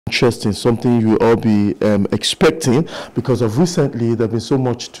interesting, something you will all be expecting, because of recently there's been so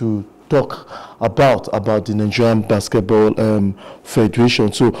much to talk about the Nigerian Basketball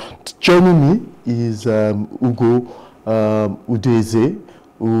Federation. So joining me is Ugo Udezue,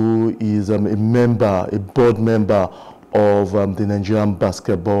 who is a board member of the Nigerian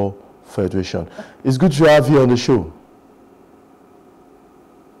Basketball Federation. It's good to have you on the show.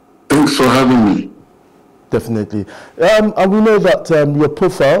 Thanks for having me. Definitely. And we know that your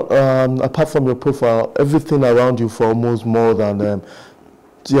profile, apart from your profile, everything around you for almost more than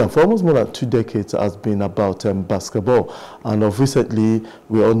 2 decades has been about basketball. And of recently,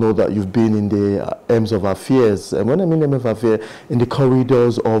 we all know that you've been in the aims of affairs. And when I mean aims of affairs, in the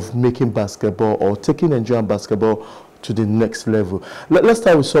corridors of making basketball or taking Nigerian basketball to the next level. Let's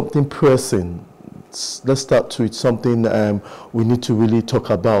start with something pressing. Let's start with something we need to really talk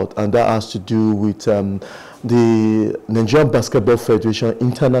about, and that has to do with the Nigerian Basketball Federation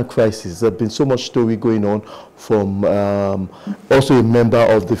internal crisis. There's been so much story going on from also a member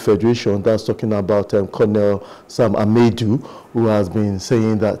of the federation that's talking about Colonel Sam Amedu, who has been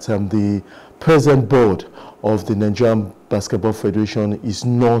saying that the present board of the Nigerian Basketball Federation is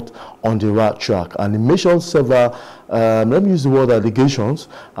not on the right track. And he mentioned several, let me use the word allegations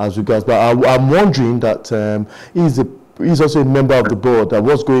as regards, but I'm wondering that he's also a member of the board.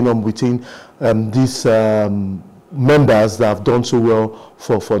 What's going on within these members that have done so well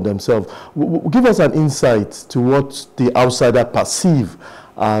for themselves? Give us an insight to what the outsider perceive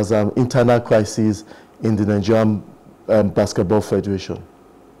as internal crisis in the Nigerian Basketball Federation.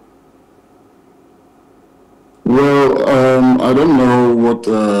 Well, I don't know what,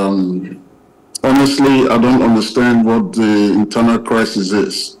 honestly, I don't understand what the internal crisis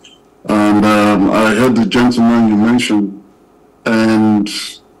is. And I heard the gentleman you mentioned, and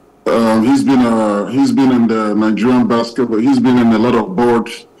he's been in the Nigerian basketball, he's been in a lot of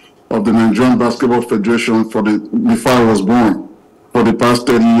boards of the Nigerian Basketball Federation before I was born, for the past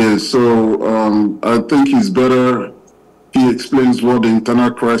 30 years. So I think it's better he explains what the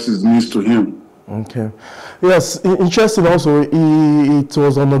internal crisis means to him. Okay. Yes, interesting also, it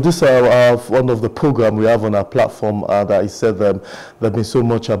was on this one of the program we have on our platform that he said there's been so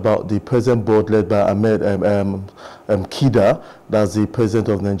much about the present board led by Ahmed Kida, that's the president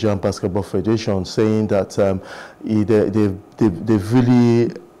of the Nigerian Basketball Federation, saying that they've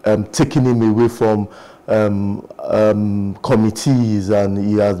really taken him away from committees, and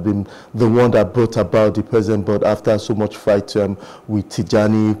he has been the one that brought about the present board after so much fight with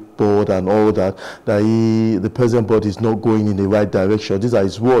Tijani board and all that, the present board is not going in the right direction. These are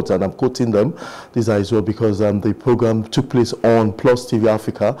his words, and I'm quoting them. These are his words because the program took place on Plus TV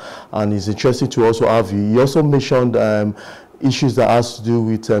Africa, and it's interesting to also have you. He also mentioned issues that has to do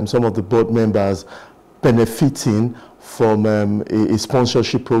with some of the board members benefiting from a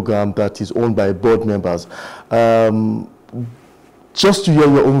sponsorship program that is owned by board members. Just to hear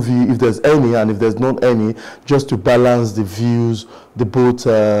your own view, if there's any, and if there's not any, just to balance the views, the both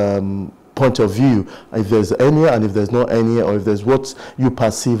point of view, if there's any and if there's not any, or if there's what you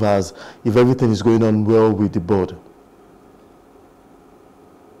perceive as if everything is going on well with the board.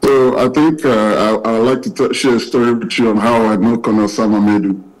 So I think I'd like to share a story with you on how I know Colonel Sam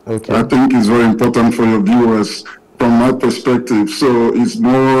Amedu. Okay. I think it's very important for your viewers from my perspective. So it's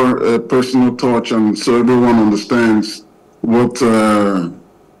more a personal touch, and so everyone understands what, my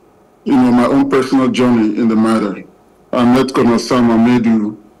own personal journey in the matter. I met Colonel Sam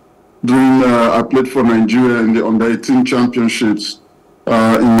Amedu during, I played for Nigeria in the Under-18 Championships in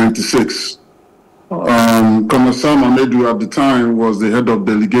 '96. Colonel Sam Amedu at the time was the head of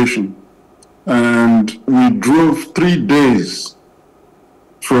delegation. And we drove 3 days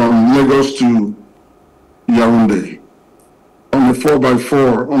from Lagos to Yaoundé on a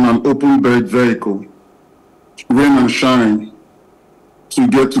 4x4 on an open bed vehicle, rain and shine, to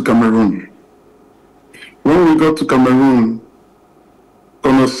get to Cameroon. When we got to Cameroon,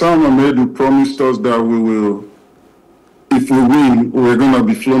 Colonel Sam Amedu promised us that we will, if we win, we're going to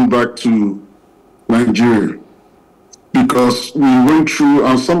be flown back to Nigeria, because we went through,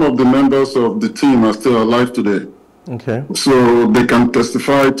 and some of the members of the team are still alive today. Okay. So they can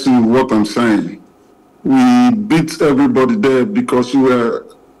testify to what I'm saying. We beat everybody there because we were,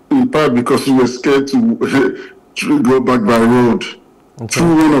 in part because we were scared to go back by road. Okay.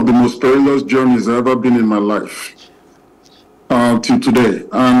 Through one of the most perilous journeys I've ever been in my life, till today.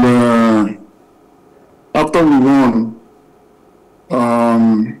 And after we won,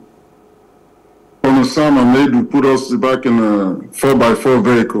 Colonel Sam Amedu put us back in a 4x4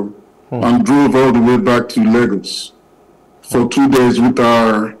 vehicle and drove all the way back to Lagos for 2 days with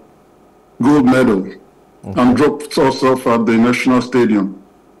our gold medal, and dropped us off at the National Stadium.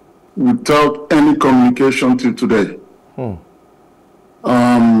 without any communication till today.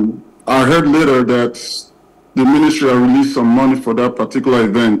 I heard later that the ministry had released some money for that particular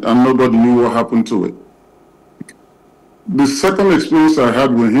event and nobody knew what happened to it. The second experience I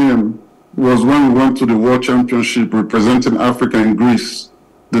had with him was when we went to the World Championship representing Africa in Greece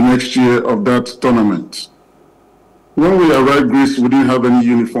the next year of that tournament. When we arrived in Greece, we didn't have any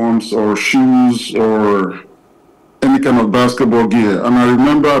uniforms or shoes or any kind of basketball gear. And I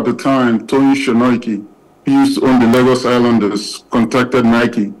remember at the time, Tony Shinoiki, he used to own the Lagos Islanders, contacted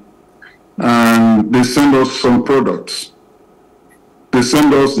Nike, and they sent us some products. They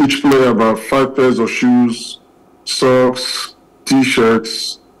sent us each player about 5 pairs of shoes, socks,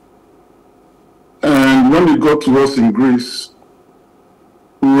 t-shirts. And when it got to us in Greece,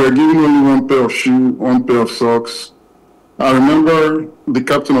 we were given only 1 pair of shoes, 1 pair of socks. I remember the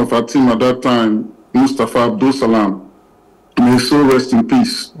captain of our team at that time, Mustafa Abdul Salam, may his soul rest in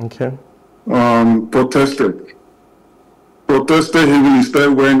peace. Okay. Protested heavily,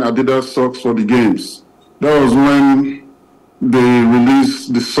 started wearing Adidas socks for the games. That was when they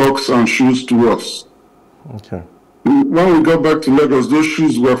released the socks and shoes to us. Okay. When we got back to Lagos, those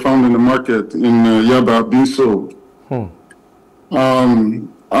shoes were found in the market in Yaba being sold. I'm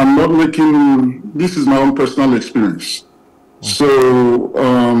not making, this is my own personal experience. So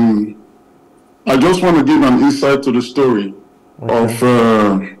I just want to give an insight to the story of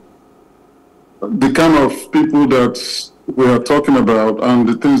the kind of people that we are talking about and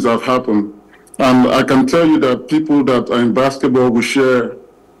the things that have happened. And I can tell you that people that are in basketball will share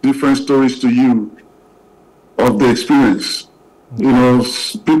different stories to you of the experience. You know,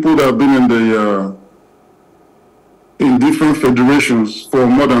 people that have been in the in different federations for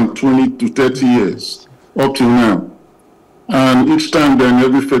more than 20 to 30 years up till now. And each time they're in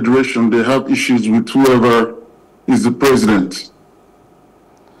every federation, they have issues with whoever is the president.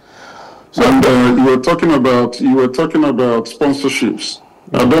 So, and you were talking about sponsorships.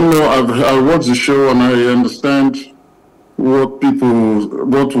 I don't know. I watched the show and I understand what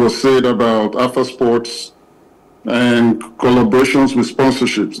was said about Alpha Sports and collaborations with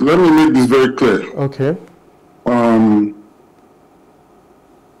sponsorships. Let me make this very clear. Okay.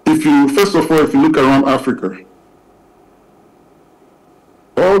 First of all, if you look around Africa,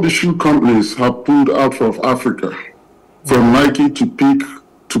 all the shoe companies have pulled out of Africa, from Nike to Peak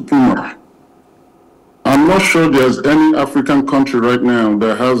to Puma. I'm not sure there's any African country right now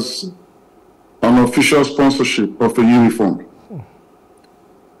that has an official sponsorship of a uniform.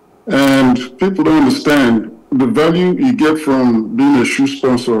 And people don't understand the value you get from being a shoe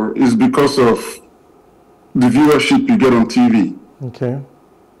sponsor is because of the viewership you get on TV. Okay.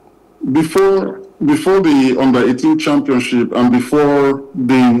 Before the under-18 championship and before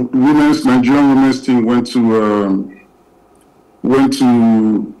the Nigerian women's team went to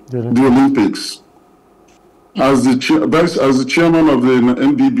the Olympics, as the chairman of the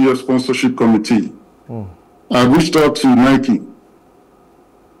NBBF sponsorship committee, I reached out to Nike,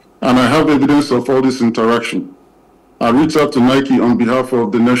 and I have evidence of all this interaction. I reached out to Nike on behalf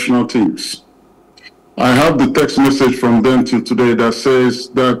of the national teams. I have the text message from them till today that says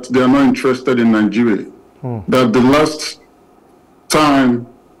that they are not interested in Nigeria. That the last time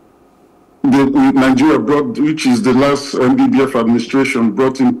Nigeria brought, which is the last NBBF administration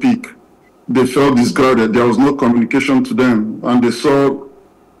brought in Peak, they felt discarded. There was no communication to them, and they saw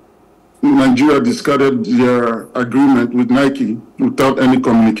Nigeria discarded their agreement with Nike without any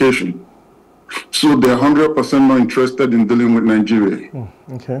communication. So they're 100% not interested in dealing with Nigeria.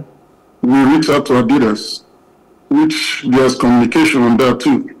 Okay. We reached out to Adidas, which there's communication on that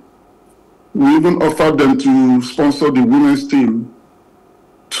too. We even offered them to sponsor the women's team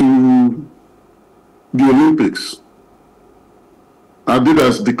to the Olympics.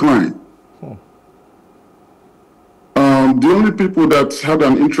 Adidas declined. The only people that had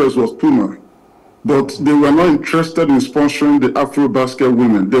an interest was Puma, but they were not interested in sponsoring the Afro basket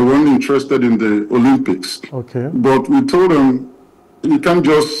women. They were only interested in the Olympics. Okay. But we told them, you can't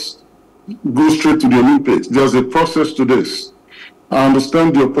just go straight to the Olympics. There's a process to this. I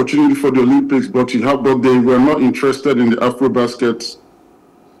understand the opportunity for the Olympics, but they were not interested in the Afro basket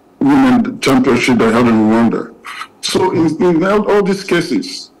women championship they had in Rwanda. So in all these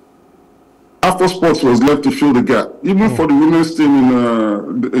cases, Afro Sports was left to fill the gap. Even for the women's team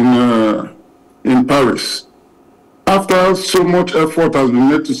in Paris. After so much effort has been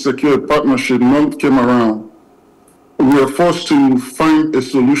made to secure a partnership, none came around. We were forced to find a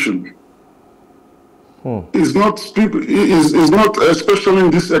solution. It's not, especially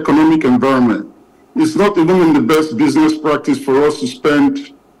in this economic environment, it's not even in the best business practice for us to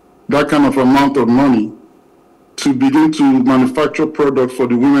spend that kind of amount of money to begin to manufacture product for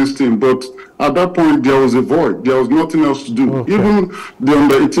the women's team. But at that point, there was a void. There was nothing else to do. Okay. Even the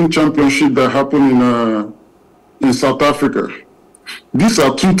under-18 championship that happened in South Africa. These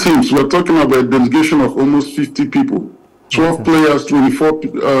are two teams. We're talking about a delegation of almost 50 people. 12 players,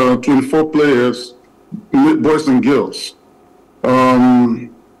 24 players, boys and girls.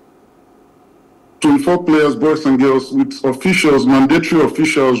 24 players, boys and girls, with officials, mandatory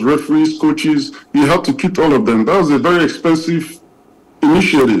officials, referees, coaches. You have to keep all of them. That was a very expensive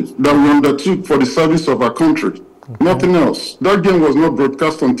initiative that we undertook for the service of our country. Okay. Nothing else. That game was not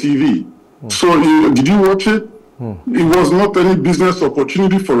broadcast on TV. So did you watch it? It was not any business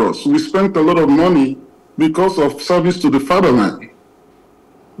opportunity for us. We spent a lot of money because of service to the fatherland,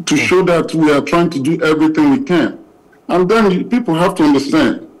 to show that we are trying to do everything we can. And then people have to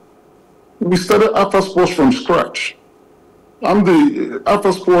understand, we started Alpha Sports from scratch.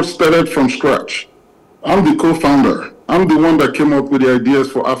 Alpha Sports started from scratch. I'm the co-founder. I'm the one that came up with the ideas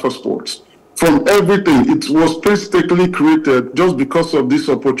for Alpha Sports. From everything, it was painstakingly created just because of these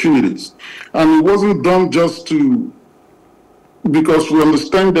opportunities. And it wasn't done just because we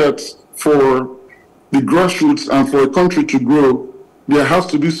understand that for the grassroots and for a country to grow, there has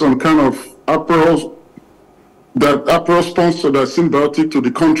to be some kind of apparel sponsor that's symbiotic to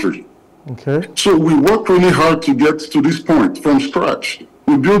the country. Okay. So we work really hard to get to this point from scratch.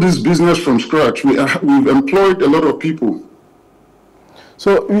 We build this business from scratch. We've employed a lot of people.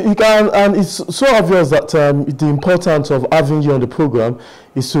 So you can, and it's so obvious that the importance of having you on the program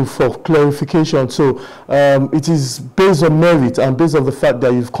is for clarification. So it is based on merit and based on the fact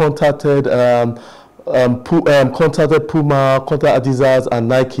that you've contacted Puma, contacted Adidas and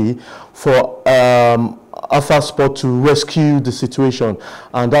Nike for Alpha Sport to rescue the situation,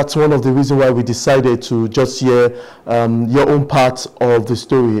 and that's one of the reasons why we decided to just hear your own part of the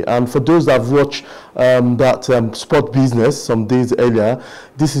story. And for those that have watched that sport business some days earlier,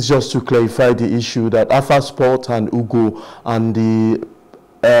 this is just to clarify the issue that Alpha Sport and Ugo and the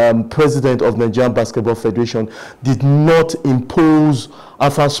president of Nigerian Basketball Federation did not impose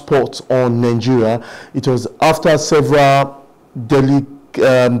Alpha Sport on Nigeria. It was after several deliberate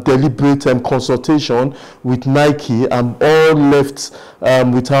consultation with Nike, and all left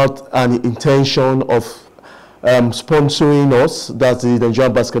without any intention of sponsoring us. That's the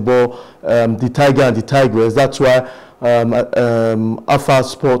Nigerian Basketball, the Tiger and the Tigress. That's why Alpha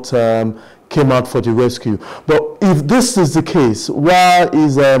Sport came out for the rescue. But if this is the case, why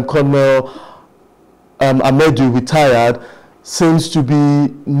is Colonel Amedu retired seems to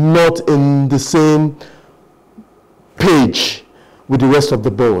be not in the same page with the rest of the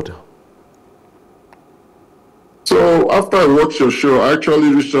board? So after I watched your show, I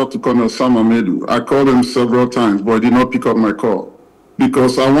actually reached out to Colonel Sam Amedu. I called him several times, but he did not pick up my call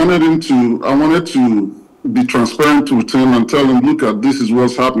because I wanted to be transparent with him and tell him, look, this is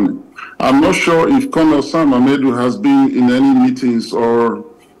what's happening. I'm not sure if Colonel Sam Amedu has been in any meetings or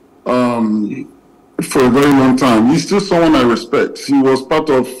for a very long time. He's still someone I respect. He was part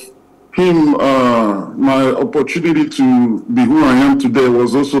of my opportunity to be who I am today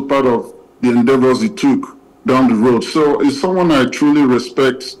was also part of the endeavors he took down the road. So it's someone I truly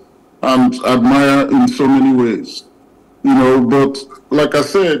respect and admire in so many ways. You know, but like I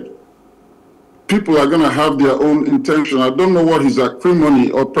said, people are going to have their own intention. I don't know what his acrimony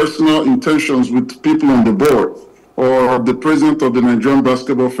or personal intentions with people on the board or the president of the Nigerian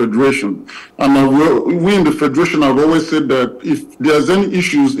Basketball Federation. And we in the Federation have always said that if there's any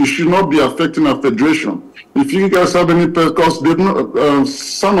issues, it should not be affecting our Federation. If you guys have any, because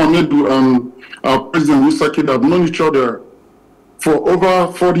Sam Amedu and our president, Wisaki, have known each other for over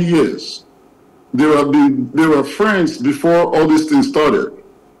 40 years. They were friends before all these things started.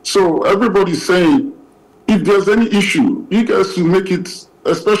 So everybody's saying, if there's any issue, you guys should make it,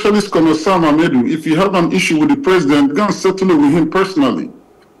 especially Colonel Sam Amedu, if you have an issue with the president, go and settle it with him personally.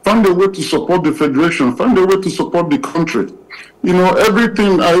 Find a way to support the Federation, find a way to support the country. You know,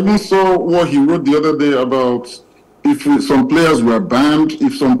 everything, I even saw what he wrote the other day about if some players were banned,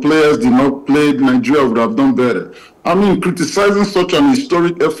 if some players did not play, Nigeria would have done better. I mean, criticizing such an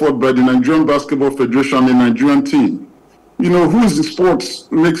historic effort by the Nigerian Basketball Federation and the Nigerian team. You know, who is the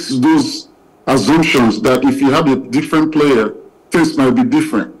sports makes those assumptions that if you have a different player, things might be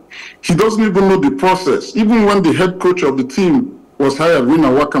different. He doesn't even know the process. Even when the head coach of the team was hired, Rina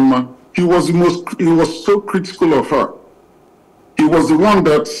Wakama, he was so critical of her. He was the one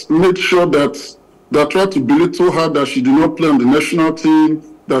that made sure that tried to belittle her, that she did not play on the national team,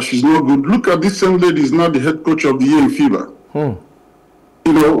 that she's not good. Look at this same lady is now the head coach of the year in FIBA.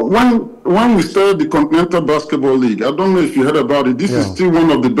 You know, when we started the Continental Basketball League, I don't know if you heard about it. This is still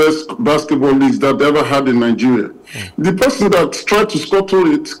one of the best basketball leagues that they ever had in Nigeria. The person that tried to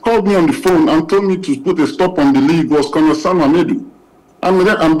scuttle it called me on the phone and told me to put a stop on the league was Colonel Sam Amedu.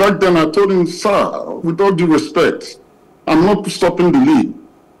 And back then I told him, sir, with all due respect, I'm not stopping the league,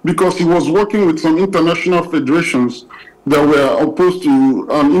 because he was working with some international federations that were opposed to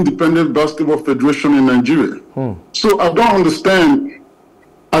an independent basketball federation in Nigeria. So I don't understand.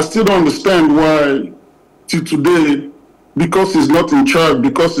 I still don't understand why, till today, because he's not in charge,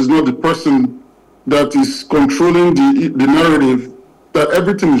 because he's not the person that is controlling the narrative, that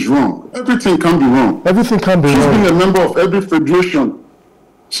everything is wrong. Everything can be wrong. Everything can be wrong. He's been a member of every federation.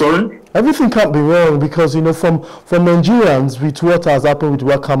 Sorry? Everything can't be wrong, because, you know, from Nigerians, with what has happened with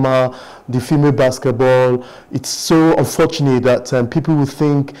Wakama, the female basketball, it's so unfortunate that people will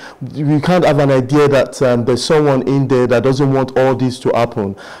think, we can't have an idea that there's someone in there that doesn't want all this to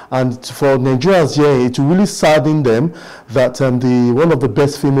happen. And for Nigerians here, it will really sadden them that one of the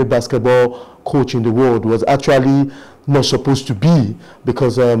best female basketball coach in the world was actually not supposed to be,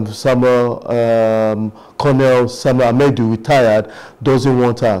 because Colonel Samuel Amedu, retired, doesn't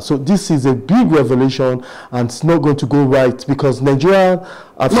want her. So this is a big revelation, and it's not going to go right, because Nigeria...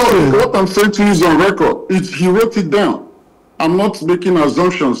 what I'm saying to you is on record. He wrote it down. I'm not making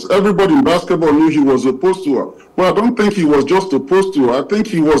assumptions. Everybody in basketball knew he was opposed to her. Well, I don't think he was just opposed to her. I think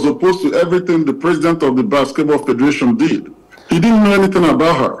he was opposed to everything the president of the Basketball Federation did. He didn't know anything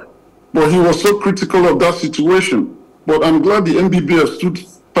about her, but he was so critical of that situation. But I'm glad the NBBF stood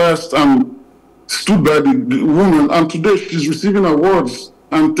fast and stood by the woman, and today she's receiving awards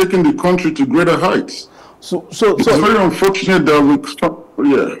and taking the country to greater heights. So it's very unfortunate that we stop.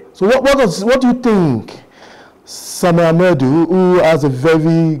 Yeah. So what do you think Samuel Amedu, who has a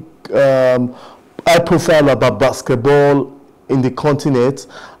very high profile about basketball in the continent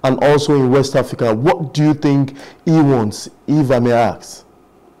and also in West Africa, what do you think he wants, if I may ask?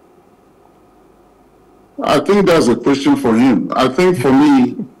 I think that's a question for him. I think for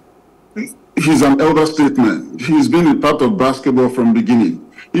me, he's an elder statesman. He's been a part of basketball from the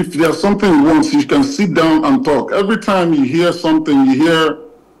beginning. If there's something he wants, he can sit down and talk. Every time you hear something, you hear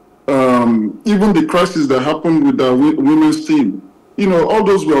even the crisis that happened with the women's team, you know, all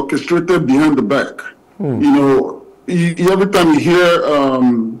those were orchestrated behind the back. You know, every time you hear,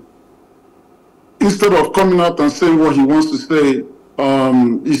 instead of coming out and saying what he wants to say,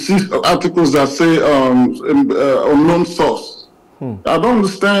 you see articles that say unknown source. I don't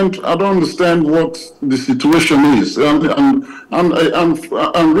understand what the situation is, and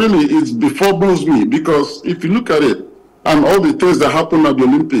really it befuddles me, because if you look at it and all the things that happened at the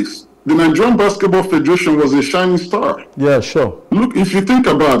Olympics, the Nigerian Basketball Federation was a shining star. Yeah, sure. Look, if you think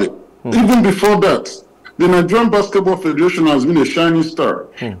about it, even before that, the Nigerian Basketball Federation has been a shining star.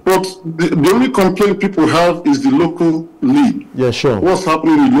 But the only complaint people have is the local league. Yeah, sure. What's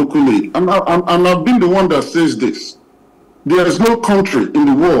happening in the local league? And I've been the one that says this. There is no country in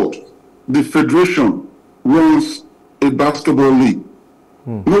the world the federation runs a basketball league.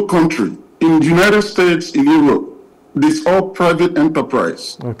 No country. In the United States, in Europe, it's all private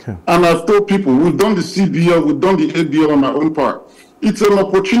enterprise. Okay. And I've told people, we've done the CBL, we've done the ABL on our own part. It's an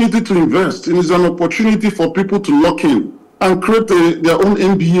opportunity to invest. It is an opportunity for people to lock in and create their own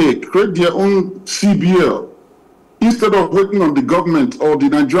NBA, create their own CBL, instead of waiting on the government or the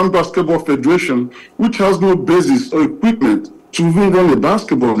Nigerian Basketball Federation, which has no basis or equipment to even run a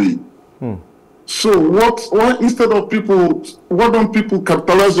basketball league. So why instead of people, why don't people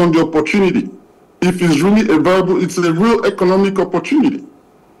capitalize on the opportunity? If it's really a viable, it's a real economic opportunity.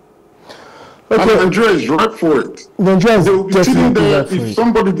 Okay. And Nigeria is right for it. Nigeria is will be sitting there. If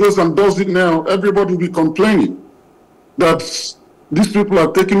somebody goes and does it now, everybody will be complaining that these people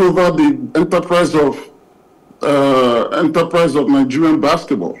are taking over the enterprise of Nigerian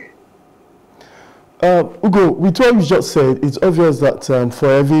basketball. Ugo, with what you just said, it's obvious that for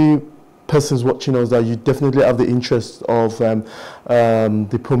every persons watching us, that you definitely have the interest of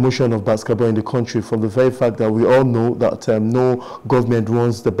the promotion of basketball in the country, from the very fact that we all know that no government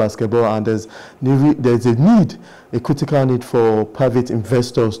runs the basketball, and there's a critical need for private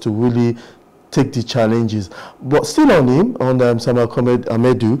investors to really take the challenges. But still on him, on Samuel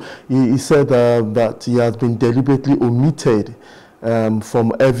Amedu, he said that he has been deliberately omitted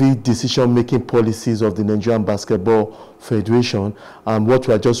from every decision-making policies of the Nigerian Basketball Federation, and what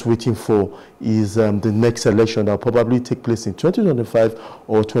we are just waiting for is the next election that will probably take place in 2025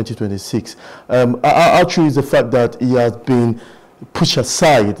 or 2026. Our true is the fact that he has been push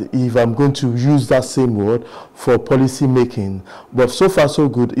aside, if I'm going to use that same word, for policy making. But so far so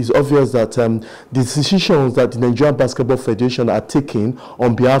good. It's obvious that the decisions that the Nigerian Basketball Federation are taking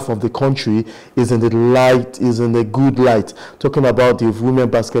on behalf of the country is in a good light. Talking about the women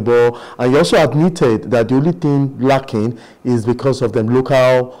basketball, and you also admitted that the only thing lacking is because of the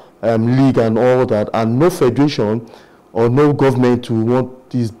local league and all that, and no federation or no government to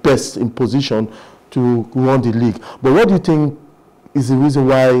want is best in position to run the league. But what do you think is the reason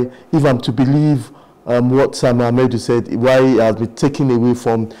why, if I'm to believe what Sam Ahmedu said, why it has been taken away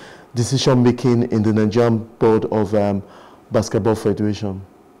from decision making in the Nigerian Board of Basketball Federation?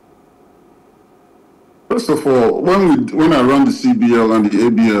 First of all, when I ran the CBL and the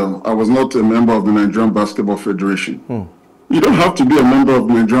ABL, I was not a member of the Nigerian Basketball Federation. You don't have to be a member of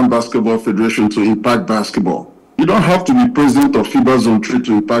the Nigerian Basketball Federation to impact basketball. You don't have to be president of FIBA Zone 3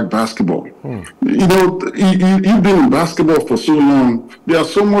 to impact basketball. You know, you've been in basketball for so long,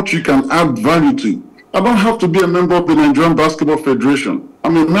 there's so much you can add value to. I don't have to be a member of the Nigerian Basketball Federation.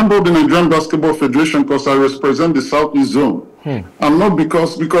 I'm a member of the Nigerian Basketball Federation because I represent the Southeast Zone. I'm not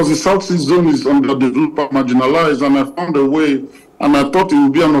because the Southeast Zone is underdeveloped or marginalized, and I found a way, and I thought it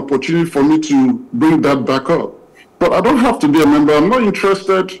would be an opportunity for me to bring that back up. But I don't have to be a member. I'm not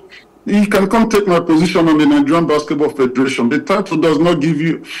interested. You can come take my position on the Nigerian Basketball Federation. The title does not give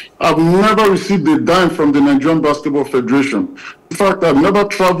you... I've never received a dime from the Nigerian Basketball Federation. In fact, I've never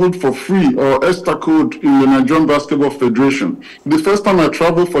traveled for free or extra code in the Nigerian Basketball Federation. The first time I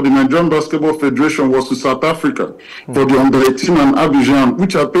traveled for the Nigerian Basketball Federation was to South Africa for the Under-18 and Abidjan,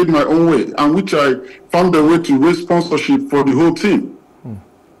 which I paid my own way, and which I found a way to raise sponsorship for the whole team.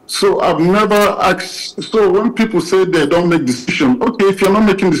 So I've never asked. So when people say they don't make decisions, okay, if you're not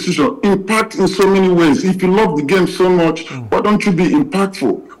making decisions, impact in so many ways. If you love the game so much, why don't you be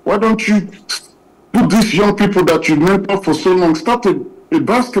impactful? Why don't you put these young people that you've mentored for so long, start a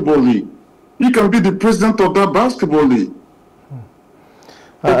basketball league? You can be the president of that basketball league.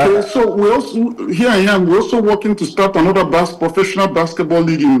 Okay, so we also, here I am, we're also working to start another professional basketball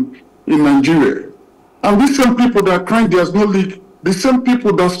league in Nigeria. And these same people that are crying there's no league, the same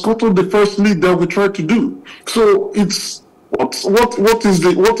people that scuttled the first league that we tried to do. So it's what is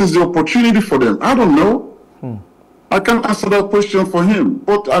the opportunity for them? I don't know. I can't answer that question for him.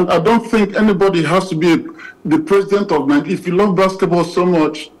 But I don't think anybody has to be the president of Nigeria. If you love basketball so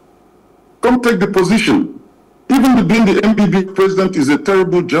much, come take the position. Even being the MBB president is a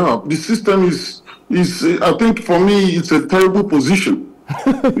terrible job. The system is I think for me it's a terrible position.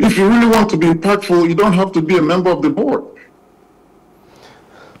 If you really want to be impactful, you don't have to be a member of the board.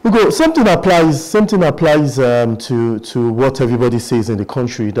 Ugo, something applies to what everybody says in the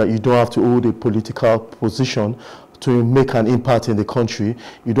country, that you don't have to hold a political position to make an impact in the country.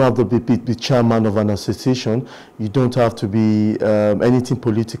 You don't have to be the chairman of an association. You don't have to be anything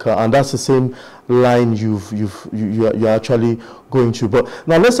political, and that's the same line you're actually going to. But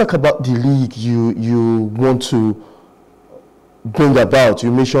now let's talk about the league you want to bring about.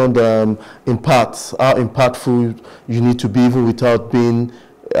 You mentioned impacts, how impactful you need to be even without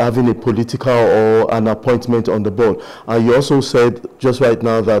having a political or an appointment on the board. And you also said just right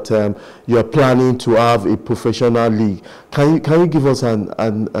now that you're planning to have a professional league. Can you give us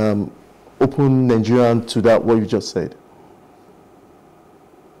an open Nigerian to that, what you just said?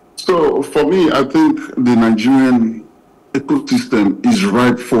 So for me, I think the Nigerian ecosystem is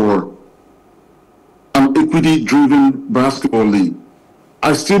ripe for an equity-driven basketball league.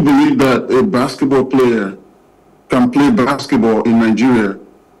 I still believe that a basketball player can play basketball in Nigeria,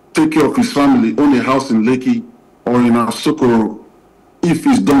 take care of his family, own a house in Lekki or in Asokoro, if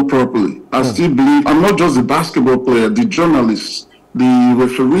it's done properly. I still believe, I'm not just the basketball player, the journalists, the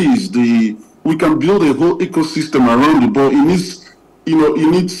referees, we can build a whole ecosystem around the ball. It needs,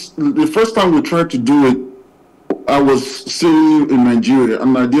 the first time we tried to do it, I was still in Nigeria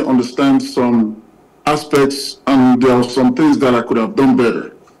and I didn't understand some aspects, and there were some things that I could have done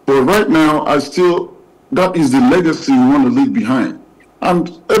better. But right now, that is the legacy we want to leave behind.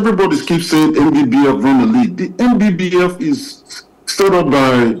 And everybody keeps saying NBBF run the league. The NBBF is set up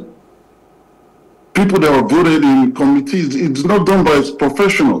by people that are voted in committees. It's not done by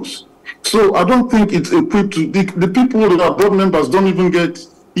professionals. So I don't think it's equipped to, the people that are board members don't even get,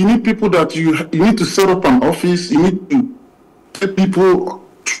 you need people that you need to set up an office, you need to get people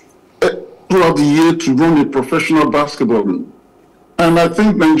throughout the year to run a professional basketball league. And I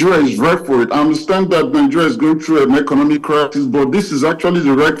think Nigeria is right for it. I understand that Nigeria is going through an economic crisis, but this is actually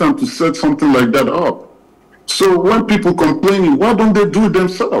the right time to set something like that up. So when people complaining, why don't they do it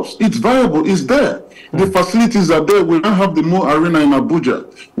themselves? It's viable, it's there. The facilities are there. We now have the Mo Arena in Abuja.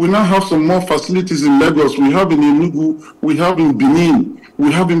 We now have some more facilities in Lagos. We have in Enugu. We have in Benin.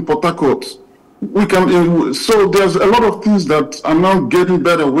 We have in Port Harcourt. We can. So there's a lot of things that are now getting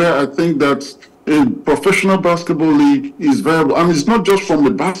better. Where I think that a professional basketball league is viable, and it's not just from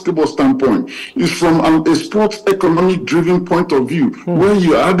a basketball standpoint. It's from a sports economic-driven point of view, where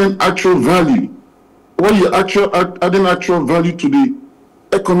you're adding actual value. Where you're adding actual value to the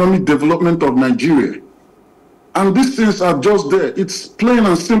economic development of Nigeria. And these things are just there. It's plain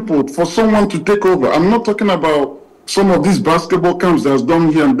and simple for someone to take over. I'm not talking about some of these basketball camps that's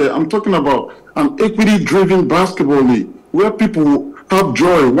done here and there. I'm talking about an equity-driven basketball league where people have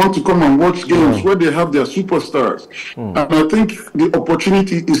joy, want to come and watch games, where they have their superstars. And I think the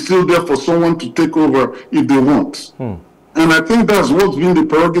opportunity is still there for someone to take over if they want. And I think that's what's been the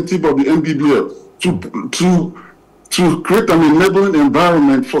prerogative of the NBBL. To create an enabling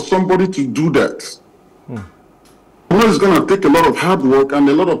environment for somebody to do that. I know it's going to take a lot of hard work, and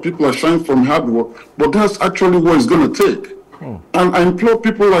a lot of people are shying from hard work, but that's actually what it's going to take. And I implore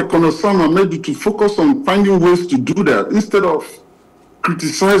people like Konosama maybe to focus on finding ways to do that instead of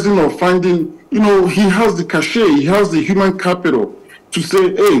criticizing or finding, he has the cachet, he has the human capital to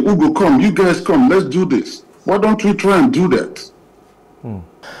say, hey, Ugo, come, you guys come, let's do this. Why don't we try and do that?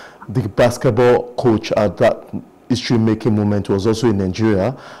 The basketball coach at that history-making moment was also in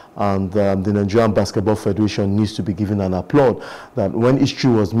Nigeria, and the Nigerian Basketball Federation needs to be given an applaud that when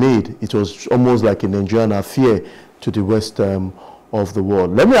history was made, it was almost like a Nigerian affair to the rest of the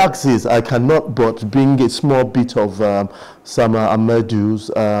world. Let me ask this, I cannot but bring a small bit of Sama Amedu's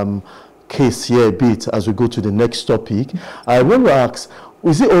case here a bit as we go to the next topic. I want to ask,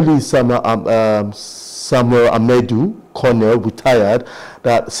 is it only Samuel Amedu, Colonel, retired,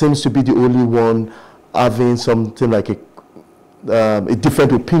 that seems to be the only one having something like a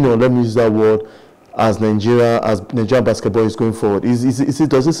different opinion, let me use that word, as Nigerian basketball is going forward? Does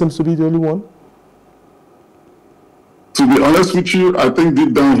it seem to be the only one? To be honest with you, I think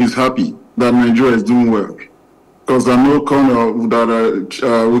deep down he's happy that Nigeria is doing well. Because I know Colonel,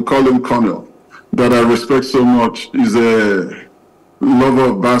 that we call him Colonel, that I respect so much, is a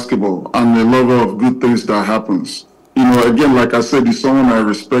lover of basketball and a lover of good things that happens. Again, like I said, he's someone I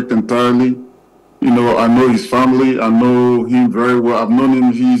respect entirely. I know his family. I know him very well. I've known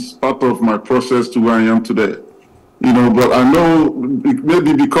him. He's part of my process to where I am today. But I know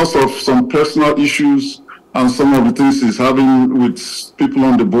maybe because of some personal issues and some of the things he's having with people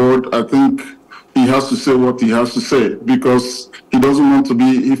on the board, I think he has to say what he has to say because he doesn't want to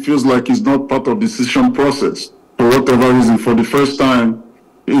be, he feels like he's not part of the decision process for whatever reason for the first time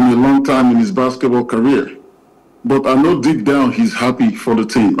in a long time in his basketball career. But I know deep down he's happy for the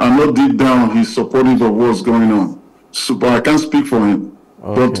team. I know deep down he's supportive of what's going on. So, but I can't speak for him.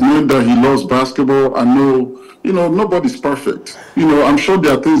 Okay. But knowing that he loves basketball, I know, nobody's perfect. I'm sure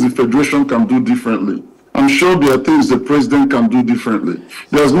there are things the federation can do differently. I'm sure there are things the president can do differently.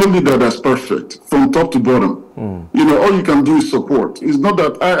 There's no leader that's perfect from top to bottom. All you can do is support. It's not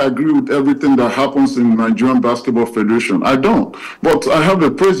that I agree with everything that happens in Nigerian Basketball Federation. I don't. But I have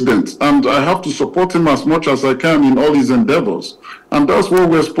a president, and I have to support him as much as I can in all his endeavors. And that's what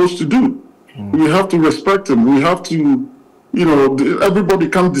we're supposed to do. We have to respect him. We have to, everybody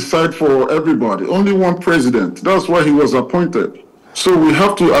can't decide for everybody. Only one president. That's why he was appointed. So we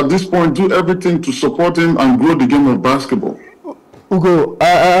have to, at this point, do everything to support him and grow the game of basketball. Ugo,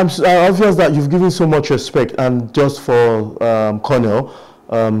 I'm obvious that you've given so much respect, and just for Colonel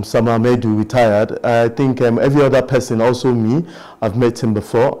Sam Amedu retired, I think every other person, also me, I've met him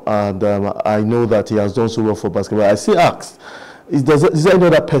before, and I know that he has done so well for basketball. I still ask, is there any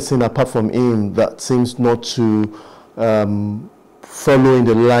other person apart from him that seems not to follow in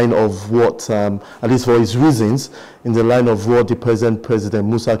the line of what, at least for his reasons, in the line of what the present president,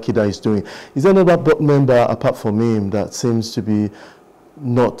 Musa Kida, is doing? Is there another board member apart from him that seems to be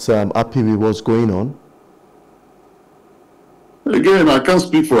not happy with what's going on? Again, I can't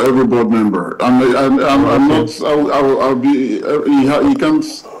speak for every board member. I'm not. I'll be. He can't.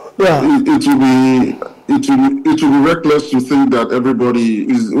 Yeah. It will be reckless to think that everybody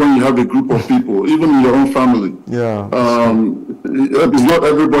is, when you have a group of people, even in your own family. Yeah. It's not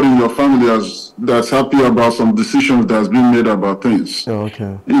everybody in your family that's happy about some decisions that's been made about things. Oh,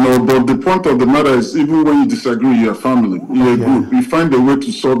 okay. But the point of the matter is, even when you disagree with your family, you're a group, you find a way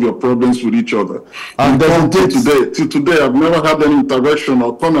to solve your problems with each other. And till today, I've never had any interaction,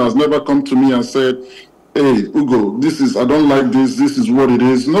 or Connor has never come to me and said, hey, Ugo, I don't like this is what it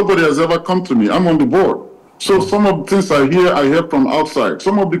is. Nobody has ever come to me. I'm on the board. So some of the things I hear from outside.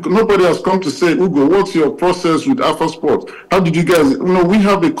 Nobody has come to say, Ugo, what's your process with Alpha Sports? How did you guys, we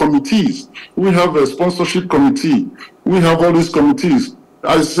have a committees. We have a sponsorship committee. We have all these committees.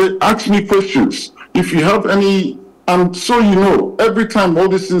 I say, ask me questions. If you have any, and so every time all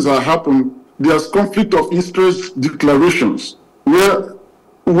these things are happening, there's conflict of interest declarations where,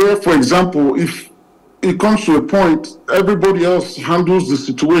 for example, if it comes to a point, everybody else handles the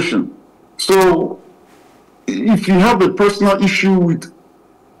situation. So if you have a personal issue with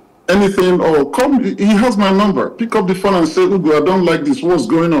anything, or come, he has my number. Pick up the phone and say, Ugo, I don't like this. What's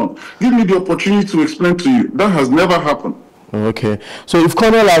going on? Give me the opportunity to explain to you. That has never happened. Okay. So if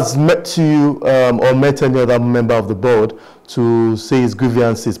Colonel has met you or met any other member of the board to say his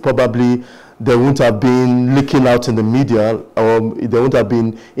grievances, probably there won't have been leaking out in the media, or there won't have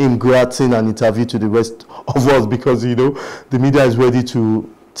been him granting an interview to the rest of us, because, the media is ready to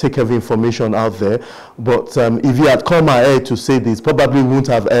take every information out there. But if he had come ahead to say this, probably wouldn't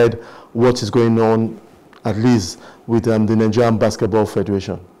have heard what is going on, at least with the Nigerian Basketball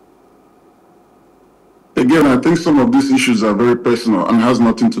Federation. Again, I think some of these issues are very personal and has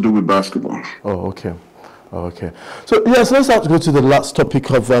nothing to do with basketball. Oh, okay. Okay. So, yes, let's go to the last topic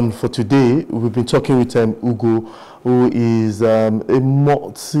of for today. We've been talking with Ugo, who is a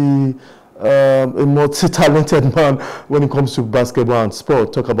multi-talented man when it comes to basketball and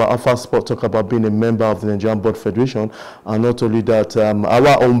sport. Talk about Alpha Sport, talk about being a member of the Nigerian Board Federation. And not only that,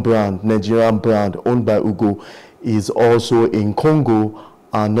 our own brand, Nigerian brand, owned by Ugo, is also in Congo,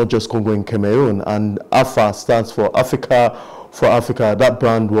 and not just Congo, in Cameroon. And Alpha stands for Africa for Africa. That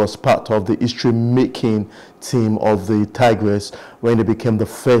brand was part of the history-making team of the Tigers when they became the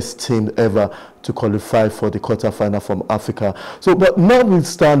first team ever to qualify for the quarterfinal from Africa. So, but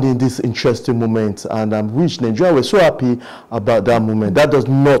notwithstanding this interesting moment, and which Nigeria were so happy about that moment, that does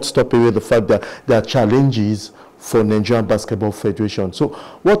not stop away the fact that there are challenges for Nigerian Basketball Federation. So,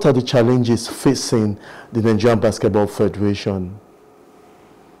 what are the challenges facing the Nigerian Basketball Federation?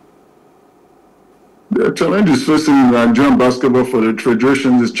 The challenge is facing the Nigerian Basketball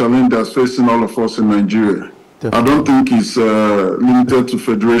Federation is challenge that's facing all of us in Nigeria. Definitely. I don't think it's limited to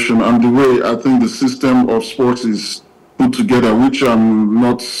federation, and the way I think the system of sports is put together, which I'm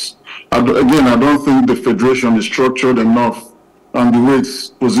not, I don't think the federation is structured enough, and the way it's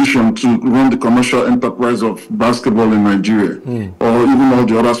positioned to run the commercial enterprise of basketball in Nigeria, or even all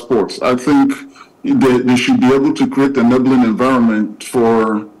the other sports. I think they should be able to create an enabling environment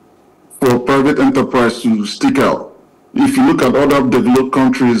for private enterprise to stick out. If you look at other developed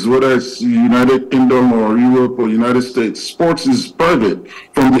countries, whether it's United Kingdom or Europe or United States, sports is private.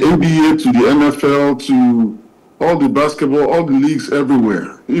 From the NBA to the NFL to all the basketball, all the leagues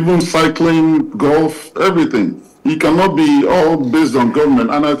everywhere, even cycling, golf, everything. It cannot be all based on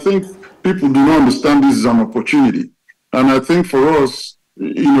government. And I think people do not understand this is an opportunity. And I think for us,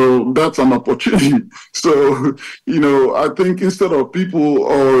 that's an opportunity. So, I think instead of people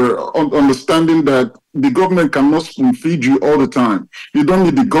or understanding that the government cannot spoon feed you all the time, you don't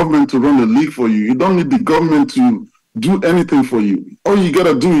need the government to run the league for you. You don't need the government to do anything for you. All you got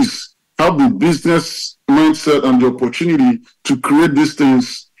to do is have the business mindset and the opportunity to create these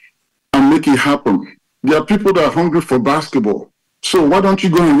things and make it happen. There are people that are hungry for basketball. So why don't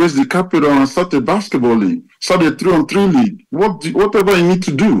you go and raise the capital and start a basketball league, start a 3-on-3 league, whatever you need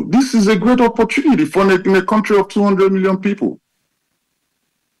to do. This is a great opportunity in a country of 200 million people.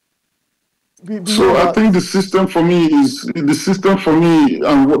 So I think the system for me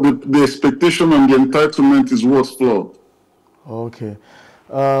and what the expectation and the entitlement is what's flawed. Okay.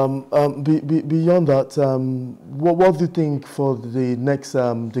 Beyond that, what do you think for the next,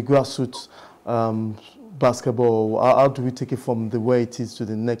 the grassroots basketball? How do we take it from the way it is to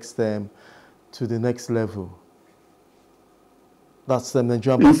the next level? That's the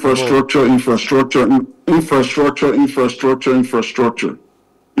Nigerian infrastructure.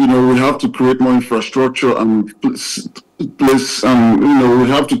 We have to create more infrastructure and place, and we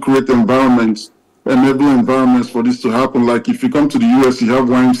have to create environments, enable environments for this to happen. Like if you come to the US, you have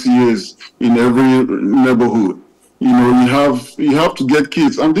YMCAs in every neighborhood. You have to get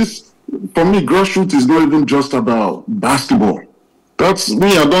kids, and this. For me, grassroots is not even just about basketball. That's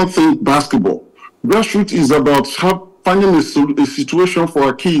me, I don't think basketball. Grassroots is about finding a situation for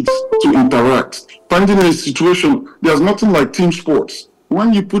our kids to interact. Finding a situation, there's nothing like team sports.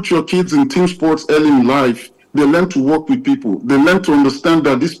 When you put your kids in team sports early in life, they learn to work with people. They learn to understand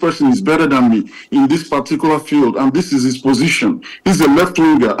that this person is better than me in this particular field, and this is his position. He's a left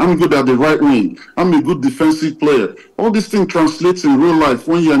winger. I'm good at the right wing. I'm a good defensive player. All these things translates in real life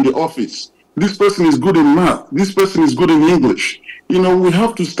when you're in the office. This person is good in math. This person is good in English. You know, we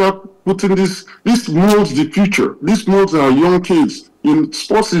have to start putting this molds the future. This molds our young kids.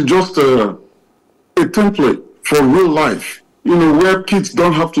 Sports is just a template for real life, you know, where kids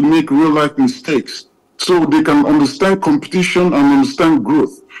don't have to make real life mistakes so they can understand competition and understand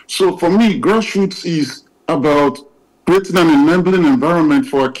growth. So for me, grassroots is about creating an enabling environment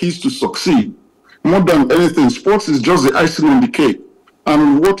for our kids to succeed. More than anything, sports is just the icing on the cake.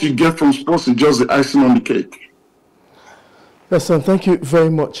 And what you get from sports is just the icing on the cake. Yes, and thank you very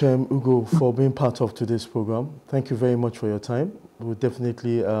much, Ugo, for being part of today's program. Thank you very much for your time. We'll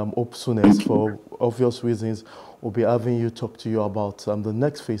definitely hope soonest, for obvious reasons, we'll be having you talk to you about the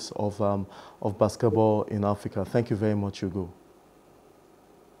next phase of basketball in Africa. Thank you very much, Ugo.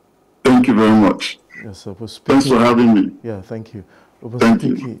 Thank you very much. Yes, sir. Thanks for having me. Yeah, thank you. Thank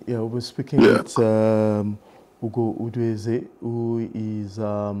you. Yeah, we'll be speaking with Ugo Udezue, who is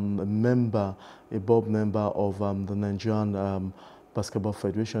a board member of the Nigerian Basketball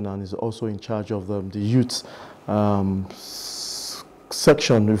Federation, and is also in charge of the youth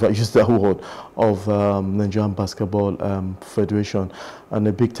section, if I use that word, of Nigerian Basketball Federation. And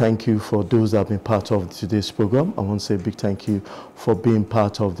a big thank you for those that have been part of today's program. I want to say a big thank you for being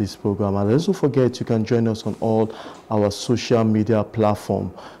part of this program. And also forget, you can join us on all our social media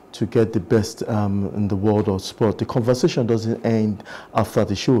platforms to get the best in the world of sport. The conversation doesn't end after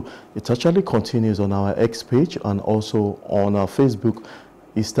the show. It actually continues on our X page and also on our Facebook,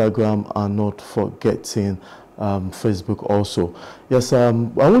 Instagram, and not forgetting Facebook also. Yes, I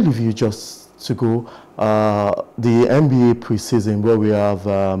will leave you just to go. The NBA preseason, where we have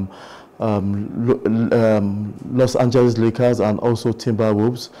Los Angeles Lakers and also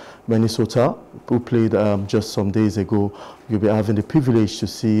Timberwolves, Minnesota, who played just some days ago. You'll be having the privilege to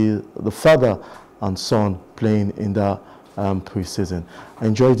see the father and son playing in the preseason.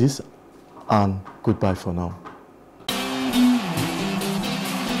 Enjoy this, and goodbye for now.